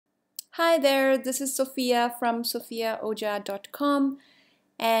Hi there, this is Sophia from sophiaoja.com,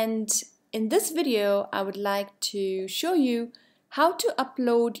 and in this video I would like to show you how to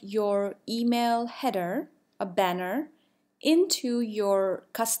upload your email header, a banner, into your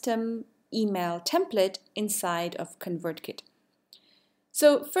custom email template inside of ConvertKit.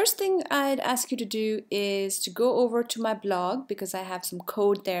 So first thing I'd ask you to do is to go over to my blog because I have some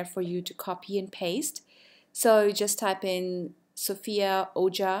code there for you to copy and paste. So you just type in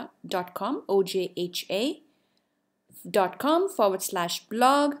sophiaoja.com,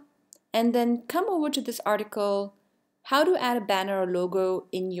 oja.com/blog, and then come over to this article, how to add a banner or logo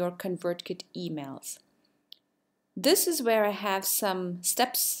in your ConvertKit emails. This is where I have some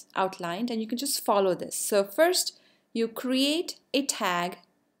steps outlined and you can just follow this. So first, you create a tag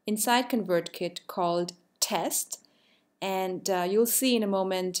inside ConvertKit called test, and you'll see in a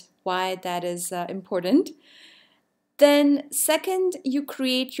moment why that is important. Then second, you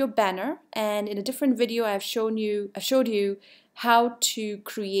create your banner, and in a different video I showed you how to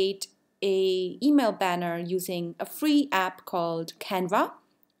create a email banner using a free app called Canva.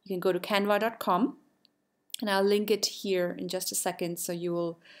 You can go to canva.com and I'll link it here in just a second so you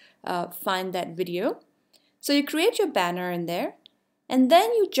will find that video. So you create your banner in there and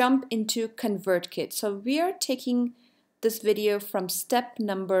then you jump into ConvertKit. So we are taking this video from step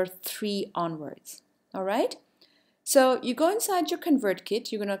number 3 onwards. All right? So you go inside your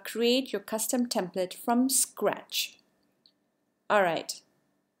ConvertKit, you're going to create your custom template from scratch. All right.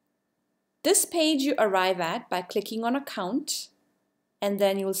 This page you arrive at by clicking on account, and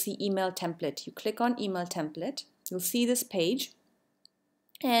then you'll see email template. You click on email template, you'll see this page,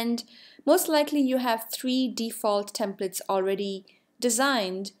 and most likely you have 3 default templates already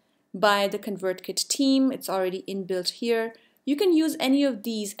designed by the ConvertKit team. It's already inbuilt here. You can use any of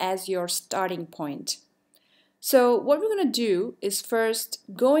these as your starting point. So what we're going to do is first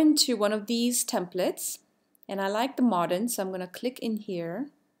go into one of these templates, and I like the modern, so I'm going to click in here,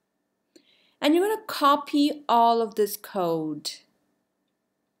 and you're going to copy all of this code.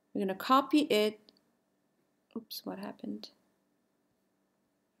 We're going to copy it. Oops, what happened?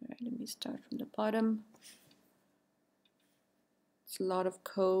 All right, let me start from the bottom. It's a lot of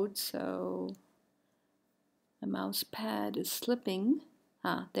code, so my mouse pad is slipping.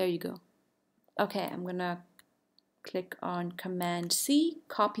 There you go. Okay, I'm going to click on Command C,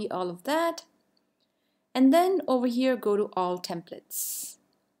 copy all of that, and then over here go to all templates.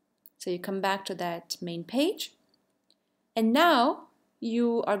 So you come back to that main page, and now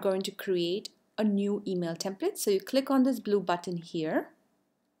you are going to create a new email template. So you click on this blue button here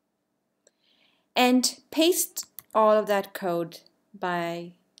and paste all of that code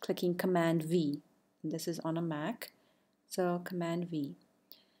by clicking Command V. And this is on a Mac, so Command V.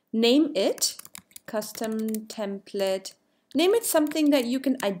 Name it custom template. Name it something that you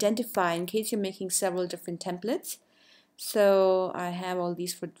can identify in case you're making several different templates. So I have all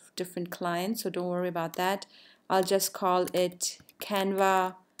these for different clients, so don't worry about that. I'll just call it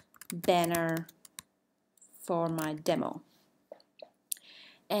Canva banner for my demo.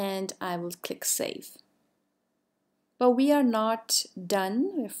 And I will click save. But we are not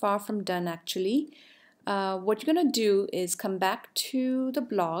done. We're far from done actually. What you're going to do is come back to the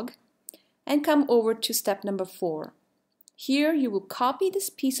blog and come over to step number 4. Here you will copy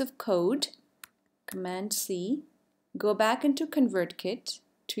this piece of code, Command C, go back into ConvertKit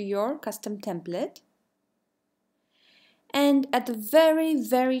to your custom template, and at the very,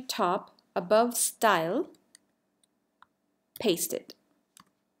 very top above style, paste it.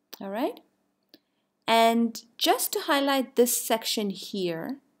 All right? And just to highlight this section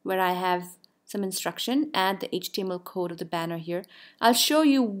here where I have some instruction, add the HTML code of the banner here. I'll show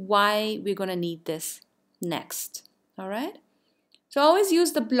you why we're going to need this next. All right? So always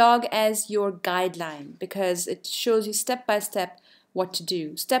use the blog as your guideline because it shows you step by step what to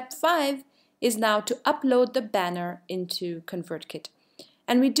do. Step 5 is now to upload the banner into ConvertKit.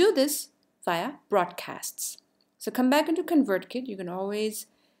 And we do this via broadcasts. So come back into ConvertKit. You can always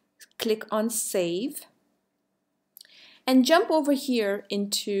click on Save and jump over here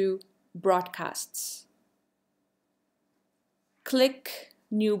into broadcasts. Click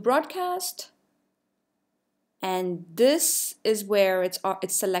New Broadcast, and this is where it's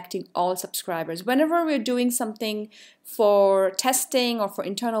selecting all subscribers. Whenever we're doing something for testing or for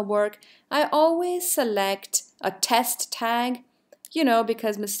internal work, I always select a test tag,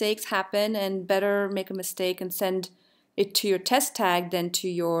 because mistakes happen and better make a mistake and send it to your test tag than to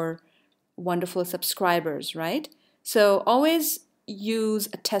your wonderful subscribers, right? So always use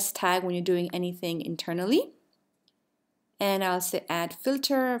a test tag when you're doing anything internally. And I'll say add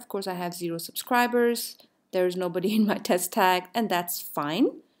filter. Of course, I have 0 subscribers. There's nobody in my test tag, and that's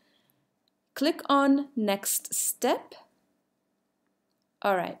fine. Click on next step.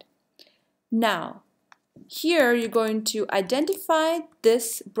 All right. Now, here you're going to identify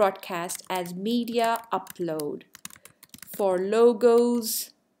this broadcast as media upload for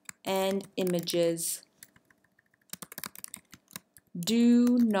logos and images.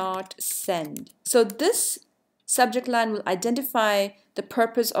 Do not send. So this subject line will identify the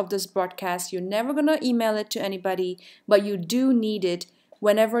purpose of this broadcast. You're never going to email it to anybody, but you do need it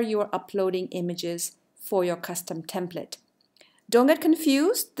whenever you are uploading images for your custom template. Don't get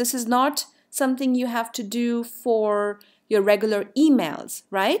confused. This is not something you have to do for your regular emails,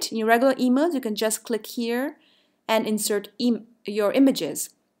 right? In your regular emails, you can just click here and insert your images.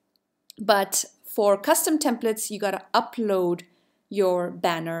 But for custom templates, you got to upload your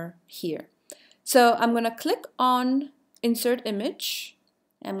banner here. So I'm going to click on insert image.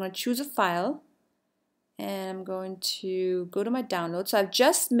 I'm going to choose a file and I'm going to go to my download. So I've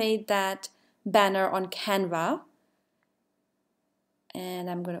just made that banner on Canva and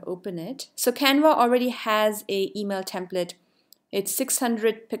I'm going to open it. So Canva already has a email template. It's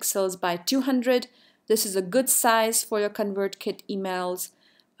 600 pixels by 200. This is a good size for your ConvertKit emails.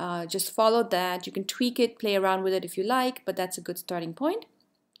 Just follow that. You can tweak it, play around with it if you like, but that's a good starting point.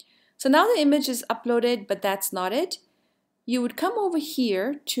 So now the image is uploaded, but that's not it. You would come over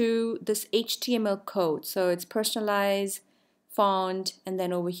here to this HTML code. So it's personalize, font, and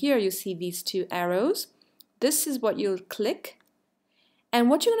then over here you see these two arrows. This is what you'll click. And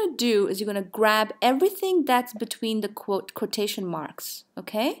what you're going to do is you're going to grab everything that's between the quotation marks,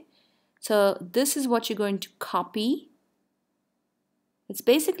 okay? So this is what you're going to copy. It's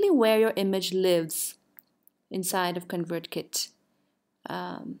basically where your image lives inside of ConvertKit.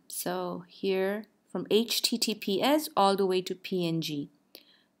 So here from HTTPS all the way to PNG.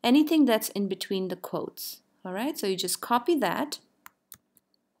 Anything that's in between the quotes, all right? So you just copy that.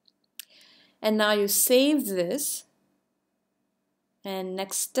 And now you save this. And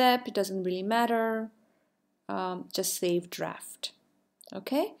next step, it doesn't really matter, just save draft,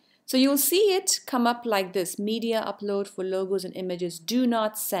 okay? So you'll see it come up like this, media upload for logos and images, do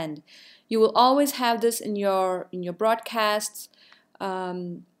not send. You will always have this in your broadcasts.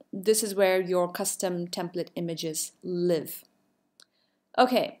 This is where your custom template images live.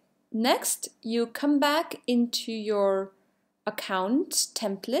 Okay, next you come back into your account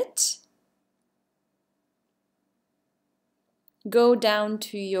template. Go down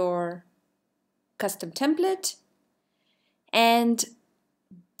to your custom template and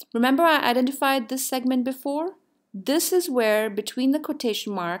remember I identified this segment before? This is where between the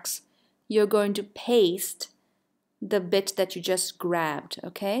quotation marks you're going to paste the bit that you just grabbed,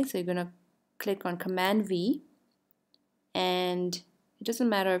 okay? So you're going to click on Command V and it doesn't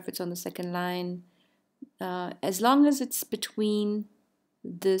matter if it's on the second line as long as it's between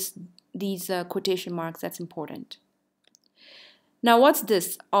these quotation marks, that's important. Now what's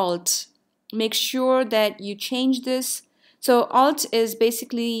this alt? Make sure that you change this. So alt is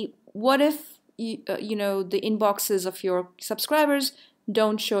basically what if you know the inboxes of your subscribers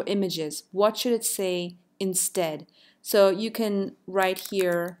don't show images? What should it say instead? So you can write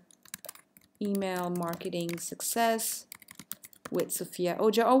here email marketing success with Sophia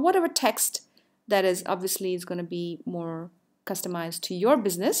Oja or whatever text that is obviously is going to be more customized to your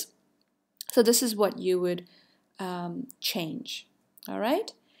business. So this is what you would change. All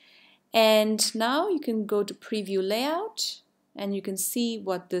right, and now you can go to preview layout and you can see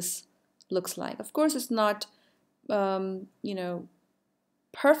what this looks like. Of course, it's not you know,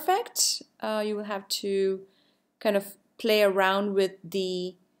 perfect. You will have to kind of play around with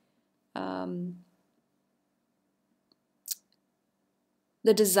the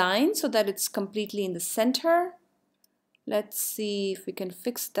design so that it's completely in the center. Let's see if we can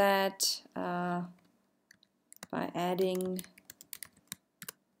fix that by adding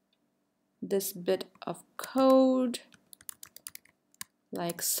this bit of code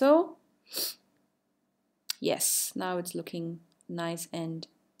like so. Yes, now it's looking nice and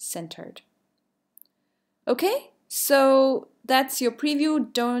centered. Okay, so that's your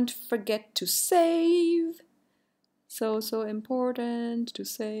preview. Don't forget to save. So important to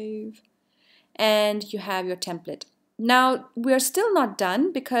save. And you have your template. Now we're still not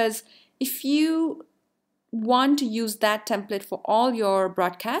done because if you want to use that template for all your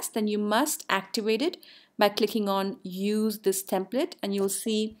broadcasts, then you must activate it by clicking on use this template and you'll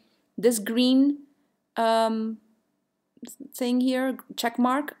see this green thing here, check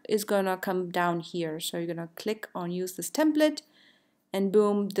mark, is gonna come down here. So you're gonna click on use this template and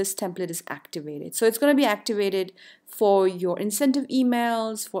boom, this template is activated. So it's gonna be activated for your incentive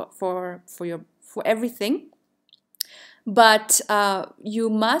emails, for everything. But you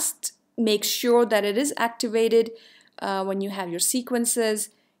must make sure that it is activated when you have your sequences.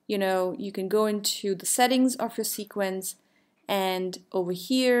 You can go into the settings of your sequence and over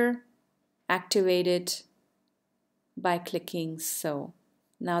here activate it by clicking so.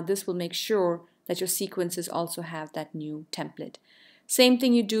 Now this will make sure that your sequences also have that new template. Same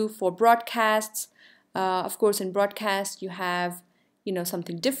thing you do for broadcasts. Of course, in broadcast you have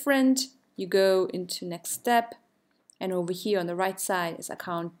something different. You go into next step, and over here on the right side is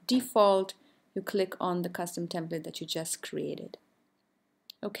account default. You click on the custom template that you just created.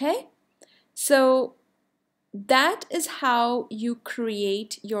 Okay, so that is how you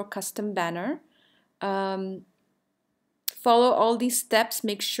create your custom banner. Follow all these steps.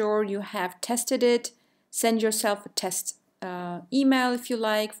 Make sure you have tested it. Send yourself a test email if you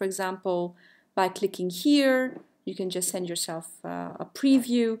like. For example, by clicking here, you can just send yourself a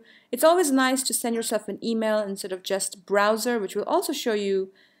preview. It's always nice to send yourself an email instead of just browser, which will also show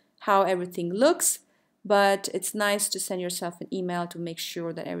you how everything looks. But it's nice to send yourself an email to make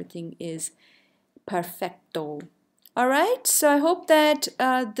sure that everything is perfecto. All right, so I hope that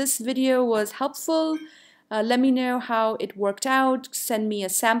this video was helpful. Let me know how it worked out. Send me a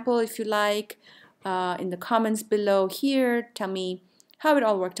sample if you like in the comments below here. Tell me how it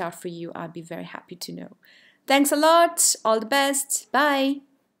all worked out for you. I'd be very happy to know. Thanks a lot. All the best. Bye.